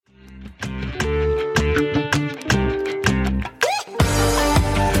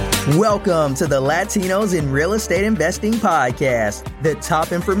Welcome to the Latinos in Real Estate Investing Podcast, the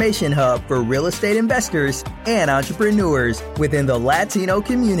top information hub for real estate investors and entrepreneurs within the Latino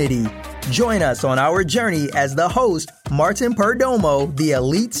community. Join us on our journey as the host, Martin Perdomo, the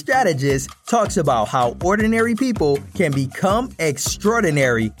elite strategist, talks about how ordinary people can become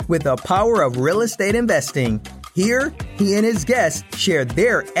extraordinary with the power of real estate investing. Here, he and his guests share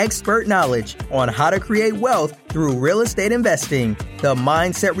their expert knowledge on how to create wealth through real estate investing, the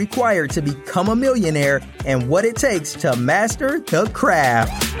mindset required to become a millionaire, and what it takes to master the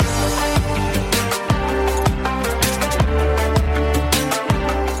craft.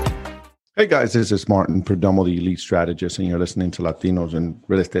 Hey guys, this is Martin Perdomo, the elite strategist, and you're listening to Latinos in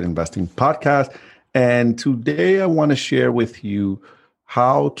Real Estate Investing Podcast. And today I want to share with you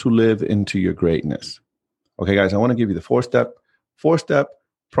how to live into your greatness. Okay, guys, I want to give you the four-step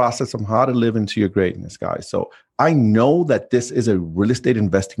process on how to live into your greatness, guys. So I know that this is a real estate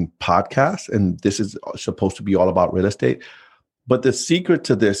investing podcast, and this is supposed to be all about real estate. But the secret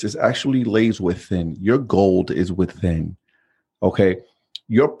to this is actually lays within. Your gold is within. Okay,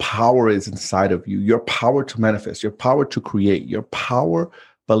 your power is inside of you. Your power to manifest, your power to create, your power,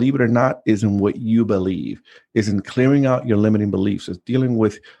 believe it or not, is in what you believe, is in clearing out your limiting beliefs, is dealing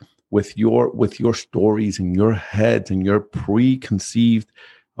with your stories in your head and your preconceived,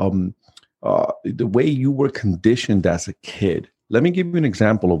 the way you were conditioned as a kid. Let me give you an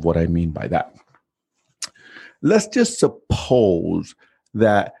example of what I mean by that. Let's just suppose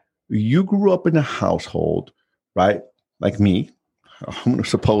that you grew up in a household, right? Like me. I'm going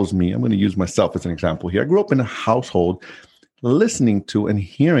to use myself as an example here. I grew up in a household listening to and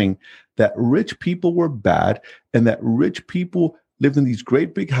hearing that rich people were bad and that rich people lived in these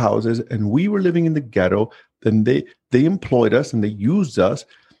great big houses, and we were living in the ghetto. And they employed us and they used us,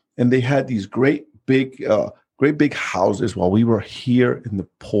 and they had these great big houses while we were here in the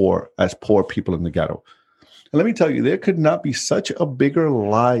poor people in the ghetto. And let me tell you, there could not be such a bigger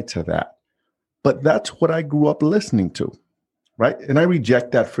lie to that. But that's what I grew up listening to, right? And I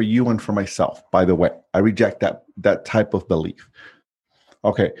reject that for you and for myself. By the way, I reject that type of belief.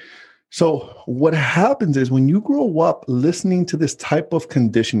 Okay. So what happens is when you grow up listening to this type of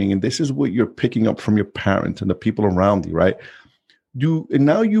conditioning, and this is what you're picking up from your parents and the people around you, right? And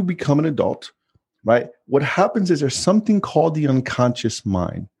now you become an adult, right? What happens is there's something called the unconscious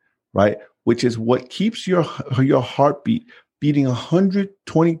mind, right? Which is what keeps your heartbeat beating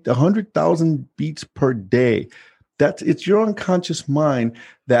 100,000 beats per day. It's your unconscious mind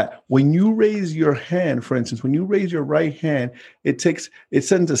that when you raise your hand, for instance, when you raise your right hand, it sends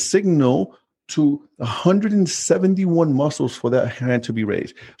a signal to 171 muscles for that hand to be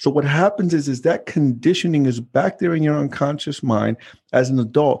raised. So what happens is that conditioning is back there in your unconscious mind as an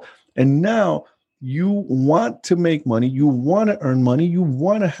adult. And now you want to make money, you want to earn money, you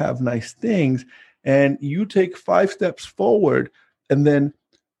want to have nice things, and you take 5 steps forward, and then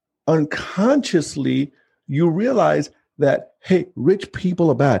unconsciously you realize that, hey, rich people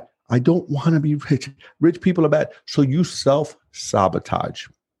are bad. I don't want to be rich. Rich people are bad. So you self-sabotage.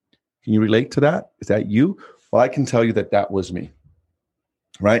 Can you relate to that? Is that you? Well, I can tell you that was me,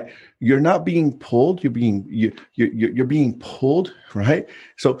 right? You're not being pulled. You're being pulled, right?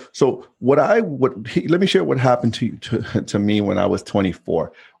 So let me share what happened to me when I was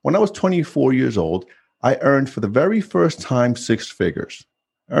 24. When I was 24 years old, I earned for the very first time 6 figures.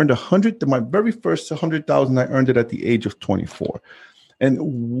 I earned my very first 100,000. I earned it at the age of 24. And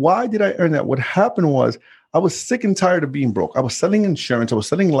why did I earn that? What happened was I was sick and tired of being broke. I was selling insurance. I was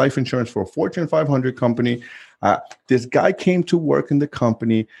selling life insurance for a Fortune 500 company. This guy came to work in the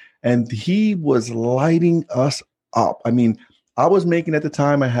company and he was lighting us up. I mean, I was making at the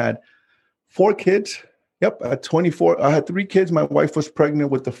time, I had 4 kids. Yep, at 24, I had 3 kids. My wife was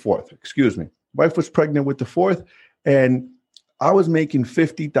pregnant with the 4th. Wife was pregnant with the 4th. And I was making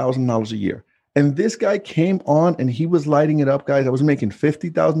 $50,000 a year. And this guy came on and he was lighting it up, guys. I was making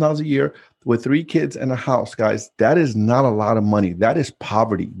 $50,000 a year with 3 kids and a house, guys. That is not a lot of money. That is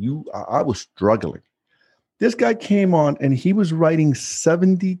poverty. I was struggling. This guy came on and he was writing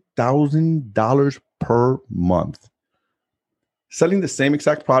 $70,000 per month, selling the same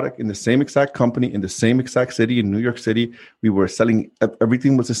exact product in the same exact company, in the same exact city, in New York City. We were selling,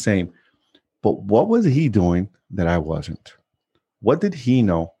 everything was the same. But what was he doing that I wasn't? What did he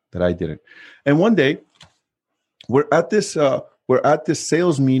know that I didn't? And one day, we're at this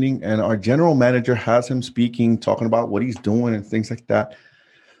sales meeting, and our general manager has him speaking, talking about what he's doing and things like that.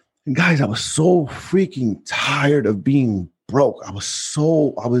 And guys, I was so freaking tired of being broke. I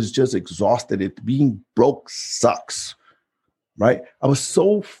was just exhausted. Being broke sucks, right? I was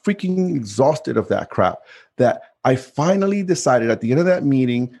so freaking exhausted of that crap that I finally decided at the end of that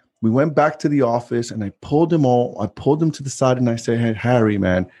meeting we went back to the office and I pulled them to the side and I said, hey, Harry,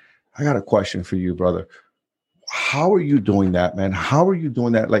 man, I got a question for you, brother. How are you doing that, man? How are you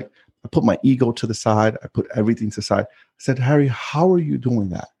doing that? Like, I put my ego to the side. I put everything to the side. I said, Harry, how are you doing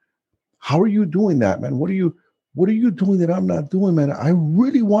that? How are you doing that, man? What are you doing that I'm not doing, man? I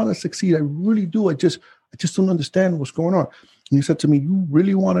really want to succeed. I really do. I just don't understand what's going on. And he said to me, you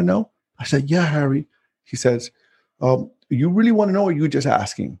really want to know? I said, yeah, Harry. He says, you really want to know, or are you just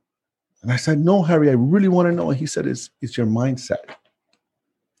asking? And I said, no, Harry, I really want to know. And he said, it's your mindset.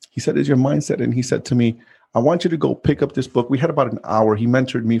 He said, it's your mindset. And he said to me, I want you to go pick up this book. We had about an hour. He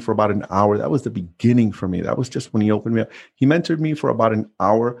mentored me for about an hour. That was the beginning for me. That was just when he opened me up. He mentored me for about an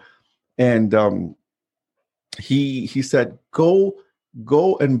hour. And he said, go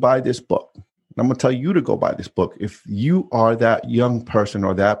and buy this book. I'm going to tell you to go buy this book. If you are that young person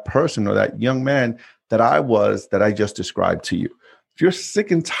or that young man that I just described to you, if you're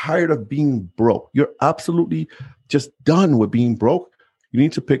sick and tired of being broke, you're absolutely just done with being broke, you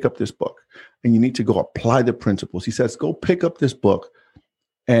need to pick up this book and you need to go apply the principles. He says, go pick up this book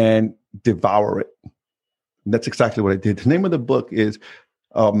and devour it. And that's exactly what I did. The name of the book is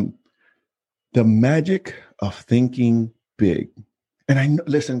The Magic of Thinking Big. And I know,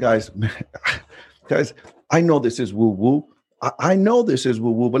 listen, guys, I know this is woo-woo. I know this is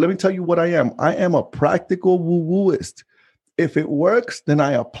woo-woo, but let me tell you what I am. I am a practical woo-wooist. If it works, then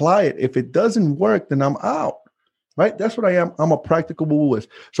I apply it. If it doesn't work, then I'm out. Right? That's what I am. I'm a practical woo-wooist.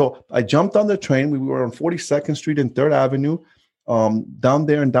 So I jumped on the train. We were on 42nd Street and 3rd Avenue, down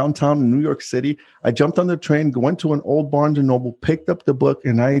there in downtown New York City. I jumped on the train, went to an old Barnes & Noble, picked up the book,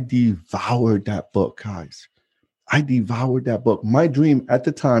 and I devoured that book, guys. I devoured that book. My dream at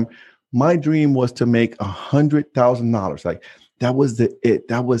the time, was to make $100,000. Like, that was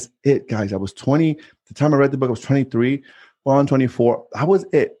it, guys. I was 20. The time I read the book, I was 23. Well, I'm 24. That was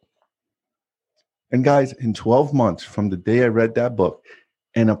it. And guys, in 12 months from the day I read that book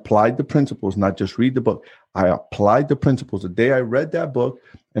and applied the principles, not just read the book, I applied the principles. The day I read that book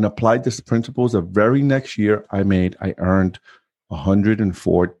and applied the principles, the very next year I earned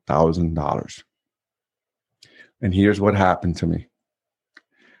 $104,000. And here's what happened to me.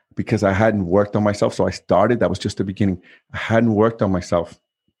 Because I hadn't worked on myself. So I started, that was just the beginning. I hadn't worked on myself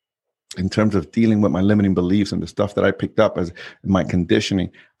in terms of dealing with my limiting beliefs and the stuff that I picked up as my conditioning.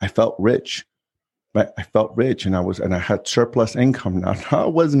 I felt rich. Right? I felt rich and I had surplus income. Now I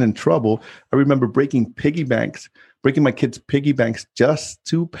wasn't in trouble. I remember breaking my kids' piggy banks just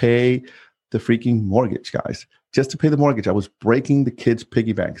to pay the freaking mortgage, guys. Just to pay the mortgage. I was breaking the kids'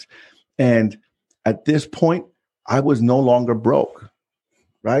 piggy banks. And at this point, I was no longer broke,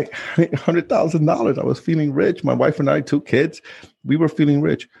 right? $100,000. I was feeling rich. My wife and I, 2 kids, we were feeling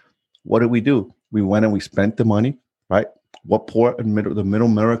rich. What did we do? We went and we spent the money, right? What poor and the middle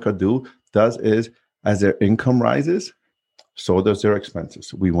America does is, as their income rises, so does their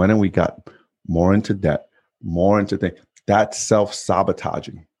expenses. We went and we got more into debt, more into things. That's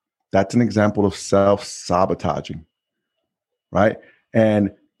self-sabotaging. That's an example of self-sabotaging, right?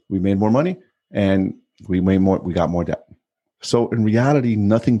 And we made more money and we got more debt. So in reality,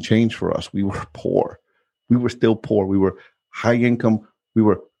 nothing changed for us. We were poor. We were still poor. We were high income. We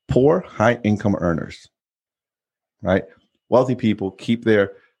were poor, high income earners, right? Wealthy people keep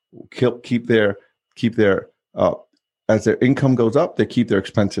their as their income goes up, they keep their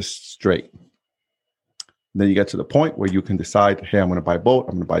expenses straight. And then you get to the point where you can decide, hey, I'm going to buy a boat,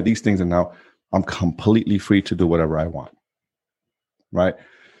 I'm going to buy these things, and now I'm completely free to do whatever I want, right?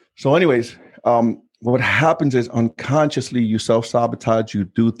 So anyways, what happens is unconsciously you self-sabotage, you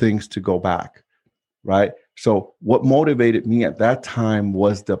do things to go back, right? So what motivated me at that time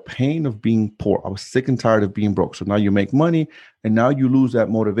was the pain of being poor. I was sick and tired of being broke. So now you make money and now you lose that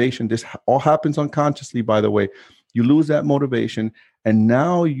motivation. This all happens unconsciously, by the way. You lose that motivation and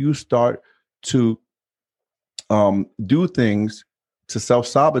now you start to do things to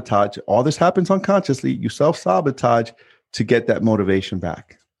self-sabotage. All this happens unconsciously. You self-sabotage to get that motivation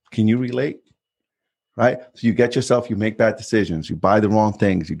back. Can you relate? Right? So you make bad decisions, you buy the wrong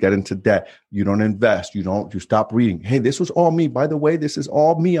things, you get into debt, you don't invest, you stop reading. Hey, this was all me. By the way, this is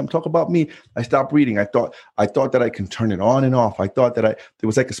all me. I'm talking about me. I stopped reading. I thought that I can turn it on and off. I thought that it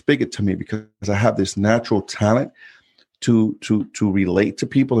was like a spigot to me because I have this natural talent to relate to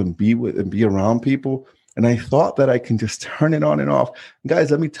people and be around people. And I thought that I can just turn it on and off. And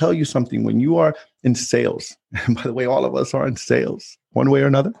guys, let me tell you something. When you are in sales, and by the way, all of us are in sales one way or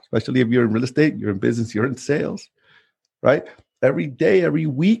another, especially if you're in real estate, you're in business, you're in sales, right? Every day, every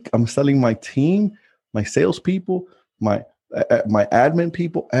week, I'm selling my team, my salespeople, my admin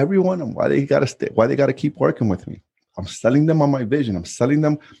people, everyone, and why they got to keep working with me. I'm selling them on my vision. I'm selling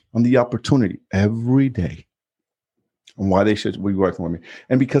them on the opportunity every day and why they should be working with me.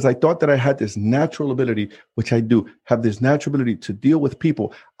 And because I thought that I had this natural ability, which I do have this natural ability to deal with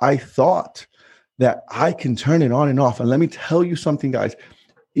people, I thought that I can turn it on and off. And let me tell you something, guys.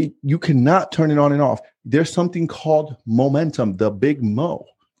 You cannot turn it on and off. There's something called momentum, the big mo.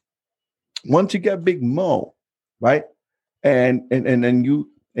 Once you get big mo, right? And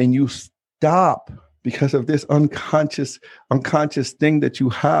you stop because of this unconscious thing that you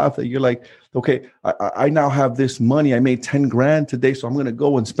have, that you're like, okay, I now have this money. I made 10 grand today, so I'm going to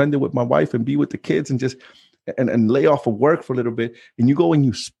go and spend it with my wife and be with the kids and just and lay off of work for a little bit. And you go and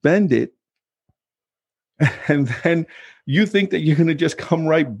you spend it. And then you think that you're going to just come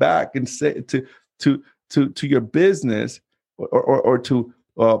right back and say to your business or to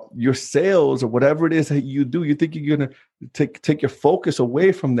your sales or whatever it is that you do. You think you're going to take your focus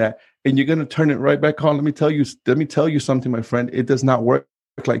away from that and you're going to turn it right back on. Let me tell you something, my friend. It does not work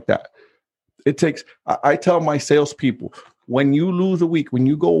like that. It takes. I tell my salespeople, when you lose a week, when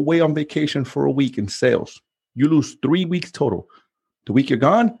you go away on vacation for a week in sales, you lose 3 weeks total. The week you're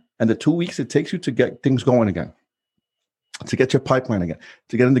gone, and the 2 weeks it takes you to get things going again, to get your pipeline again,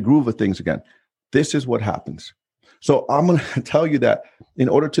 to get in the groove of things again. This is what happens. So I'm going to tell you that in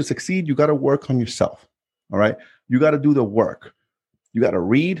order to succeed, you got to work on yourself. All right. You got to do the work. You got to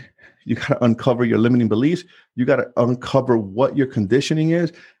read. You got to uncover your limiting beliefs. You got to uncover what your conditioning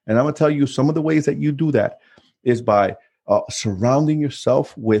is. And I'm going to tell you some of the ways that you do that is by surrounding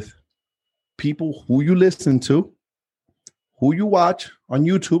yourself with people who you listen to, who you watch on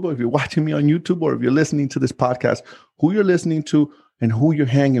YouTube, or if you're watching me on YouTube, or if you're listening to this podcast, who you're listening to and who you're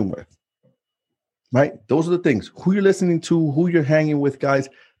hanging with, right? Those are the things. Who you're listening to, who you're hanging with, guys,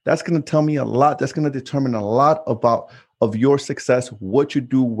 that's going to tell me a lot. That's going to determine a lot of your success, what you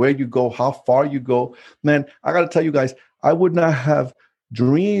do, where you go, how far you go. Man, I got to tell you guys, I would not have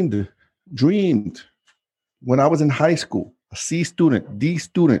dreamed when I was in high school, a C student, D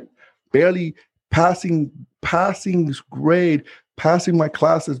student, barely passing grade, passing my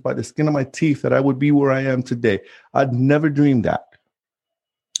classes by the skin of my teeth, that I would be where I am today. I'd never dreamed that.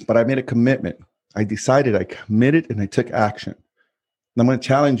 But I made a commitment. I decided, I committed, and I took action. And I'm going to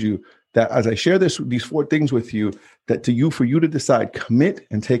challenge you that as I share these 4 things with you, that for you to decide, commit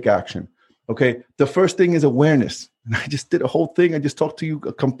and take action. Okay. The first thing is awareness. And I just did a whole thing. I just talked to you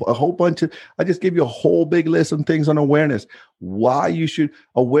a whole bunch I just gave you a whole big list of things on awareness.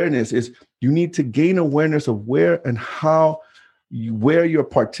 Awareness is you need to gain awareness of where and how where your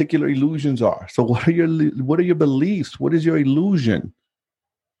particular illusions are. So what are your beliefs? What is your illusion?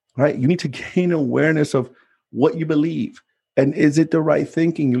 Right? You need to gain awareness of what you believe. And is it the right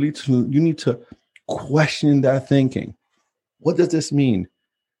thinking? You need to question that thinking. What does this mean?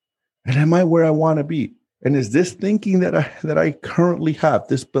 And am I where I want to be? And is this thinking that I currently have,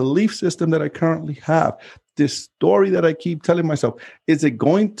 this belief system that I currently have, this story that I keep telling myself, is it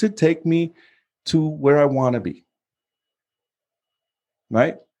going to take me to where I want to be?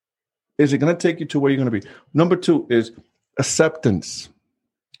 Right? Is it going to take you to where you're going to be? Number 2 is acceptance.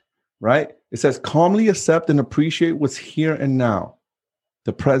 Right? It says, calmly accept and appreciate what's here and now.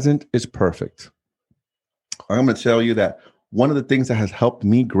 The present is perfect. I'm going to tell you that one of the things that has helped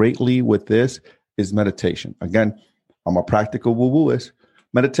me greatly with this is meditation. Again, I'm a practical woo-wooist.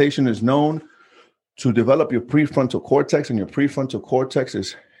 Meditation is known to develop your prefrontal cortex, and your prefrontal cortex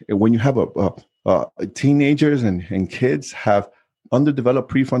is when you have teenagers and kids have underdeveloped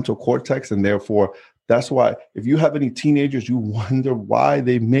prefrontal cortex, and therefore that's why if you have any teenagers, you wonder why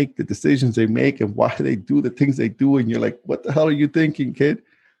they make the decisions they make and why they do the things they do. And you're like, what the hell are you thinking, kid?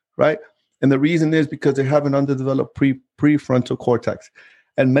 Right? And the reason is because they have an underdeveloped prefrontal cortex.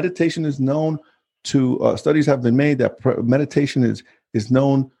 And meditation is known to, studies have been made that meditation is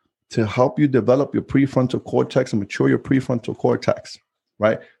known to help you develop your prefrontal cortex and mature your prefrontal cortex,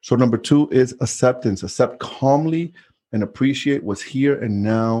 right? So number 2 is acceptance. Accept calmly and appreciate what's here and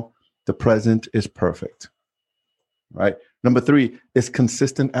now. The present is perfect, right? Number 3 is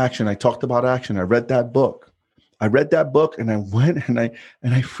consistent action. I talked about action. I read that book and I went and I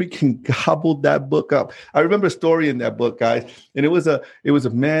freaking gobbled that book up. I remember a story in that book, guys, and it was a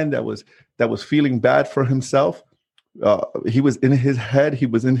man that was feeling bad for himself. He was in his head. He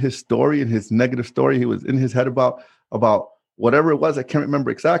was in his story, in his negative story. He was in his head about whatever it was. I can't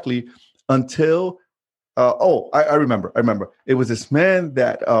remember exactly until. I remember. It was this man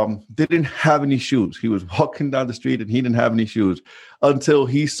that didn't have any shoes. He was walking down the street and he didn't have any shoes until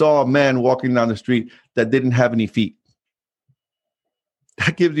he saw a man walking down the street that didn't have any feet.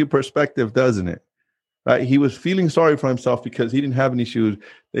 That gives you perspective, doesn't it? Right? He was feeling sorry for himself because he didn't have any shoes.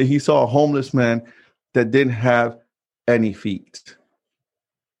 He saw a homeless man that didn't have any feat.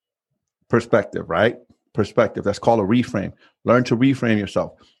 Perspective, right? Perspective. That's called a reframe. Learn to reframe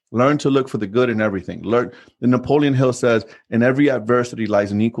yourself. Learn to look for the good in everything. Learn. Napoleon Hill says, in every adversity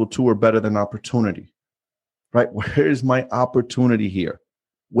lies an equal to or better than opportunity. Right? Where is my opportunity here?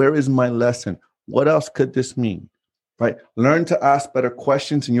 Where is my lesson? What else could this mean? Right? Learn to ask better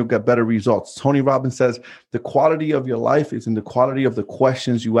questions and you'll get better results. Tony Robbins says, the quality of your life is in the quality of the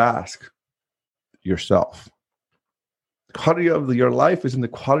questions you ask yourself. The quality of your life is in the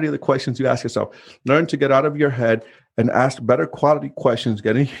quality of the questions you ask yourself. Learn to get out of your head and ask better quality questions.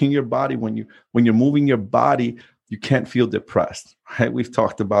 Get in your body. When you're moving your body, you can't feel depressed. Right? We've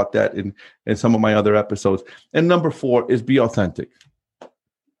talked about that in some of my other episodes. And number 4 is be authentic.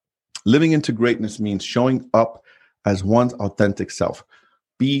 Living into greatness means showing up as one's authentic self.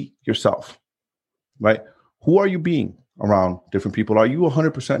 Be yourself. Right? Who are you being around different people? Are you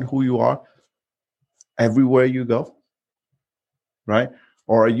 100% who you are everywhere you go? Right?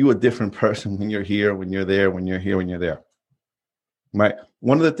 Or are you a different person when you're here, when you're there, when you're here, when you're there? Right?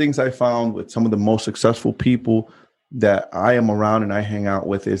 One of the things I found with some of the most successful people that I am around and I hang out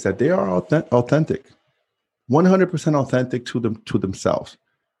with is that they are authentic, 100% authentic to themselves.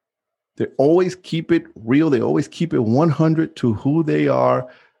 They always keep it real. They always keep it 100 to who they are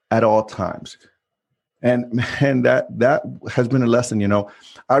at all times. And man, that has been a lesson.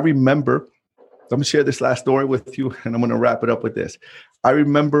 I remember, I'm going to share this last story with you, and I'm going to wrap it up with this. I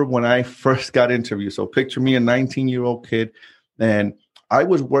remember when I first got interviewed. So picture me, a 19-year-old kid, and I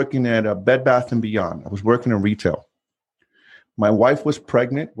was working at a Bed Bath & Beyond. I was working in retail. My wife was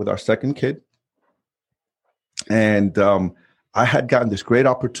pregnant with our second kid, and I had gotten this great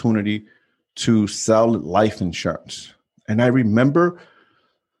opportunity to sell life insurance. And I remember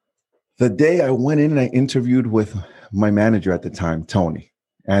the day I went in and I interviewed with my manager at the time,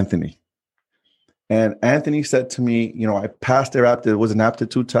 Anthony. And Anthony said to me, I passed it was an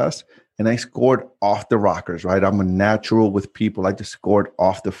aptitude test, and I scored off the rockers, right? I'm a natural with people. I just scored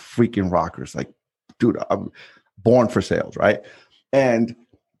off the freaking rockers. Like, dude, I'm born for sales, right? And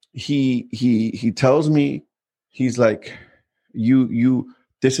he tells me, he's like,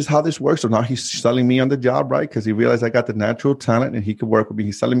 this is how this works. So now he's selling me on the job, right? Because he realized I got the natural talent and he could work with me.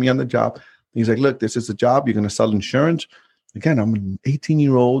 He's selling me on the job. He's like, look, this is the job. You're going to sell insurance. Again, I'm an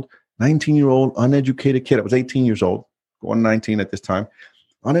 18-year-old, 19-year-old, uneducated kid. I was 18 years old, going 19 at this time.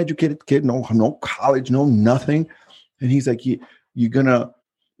 Uneducated kid, no college, no nothing. And he's like, you're going to,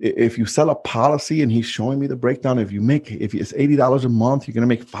 if you sell a policy, and he's showing me the breakdown, if it's $80 a month, you're going to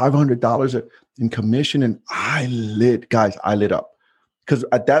make $500 in commission. And I lit up. Because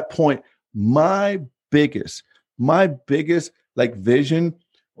at that point, my biggest like vision,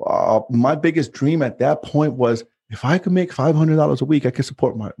 my biggest dream at that point was, if I could make $500 a week, I could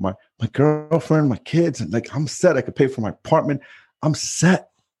support my girlfriend, my kids, and like I'm set. I could pay for my apartment. I'm set.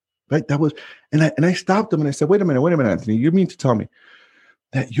 Right? That was, and I stopped him and I said, wait a minute, Anthony. You mean to tell me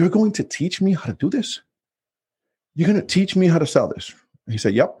that you're going to teach me how to do this? You're going to teach me how to sell this? And he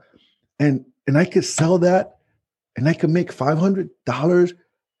said, yep. And I could sell that, and I could make $500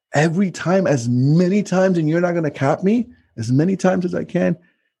 every time, as many times, and you're not going to cap me as many times as I can.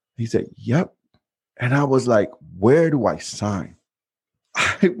 He said, yep. And I was like, where do I sign?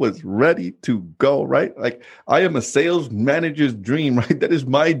 I was ready to go, right? Like, I am a sales manager's dream, right? That is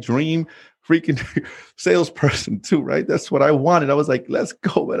my dream freaking salesperson too, right? That's what I wanted. I was like, let's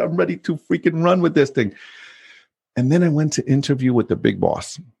go, man. I'm ready to freaking run with this thing. And then I went to interview with the big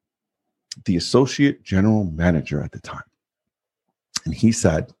boss, the associate general manager at the time. And he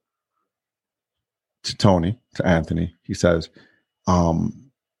said to Anthony, he says,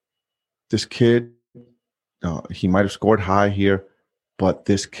 this kid, he might have scored high here, but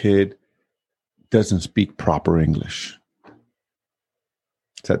this kid doesn't speak proper English.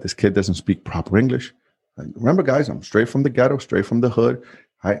 He said, this kid doesn't speak proper English. Remember, guys, I'm straight from the ghetto, straight from the hood.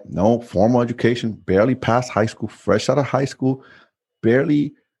 Right? No formal education, barely passed high school, fresh out of high school,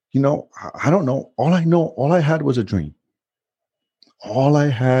 barely, I don't know. All I had was a dream. All I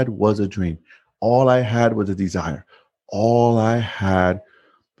had was a dream. All I had was a desire. All I had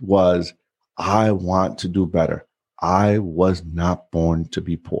was, I want to do better. I was not born to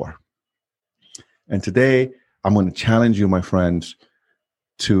be poor. And today, I'm going to challenge you, my friends,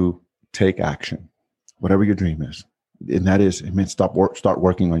 to take action, whatever your dream is. And that is, it means start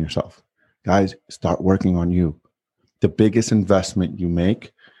working on yourself. Guys, start working on you. The biggest investment you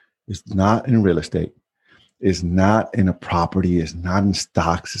make is not in real estate, is not in a property, is not in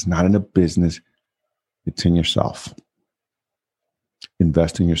stocks, it's not in a business. It's in yourself.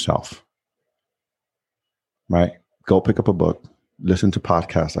 Invest in yourself. Right? Go pick up a book, listen to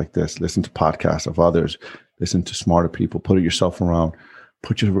podcasts like this, listen to podcasts of others listen to smarter people, put yourself around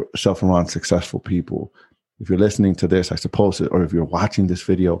successful people. If you're listening to this, I suppose, or if you're watching this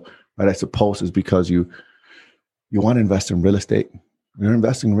video, right, I suppose it's because you want to invest in real estate. You're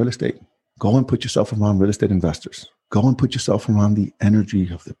investing in real estate. Go and put yourself around real estate investors. Go and put yourself around the energy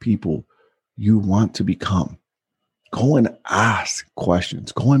of the people you want to become. Go and ask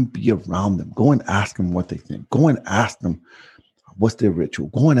questions. Go and be around them. Go and ask them what they think. Go and ask them what's their ritual.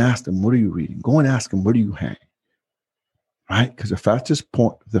 Go and ask them, what are you reading? Go and ask them, where do you hang? Right? Because the fastest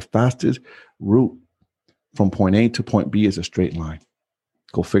route from point A to point B is a straight line.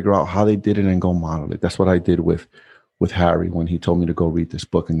 Go figure out how they did it and go model it. That's what I did with Harry when he told me to go read this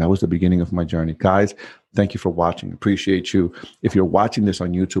book. And that was the beginning of my journey. Guys, thank you for watching. Appreciate you. If you're watching this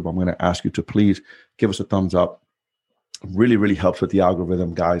on YouTube, I'm going to ask you to please give us a thumbs up. Really, really helps with the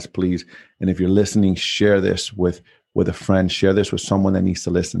algorithm, guys, please. And if you're listening, share this with a friend. Share this with someone that needs to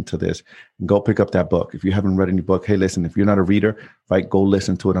listen to this. And go pick up that book. If you haven't read any book, hey, listen, if you're not a reader, right, go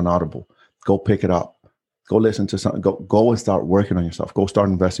listen to it on Audible. Go pick it up. Go listen to something. Go and start working on yourself. Go start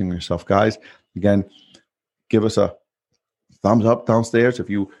investing in yourself. Guys, again, give us a thumbs up downstairs if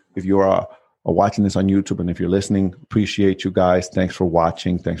you are watching this on YouTube. And if you're listening, appreciate you guys. Thanks for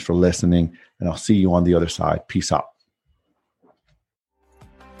watching. Thanks for listening. And I'll see you on the other side. Peace out.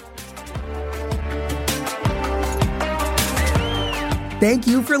 Thank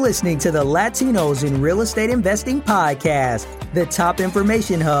you for listening to the Latinos in Real Estate Investing podcast, the top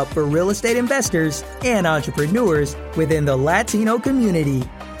information hub for real estate investors and entrepreneurs within the Latino community.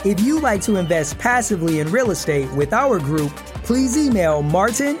 If you'd like to invest passively in real estate with our group, please email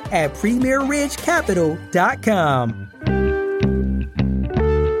Martin@PremierRidgeCapital.com.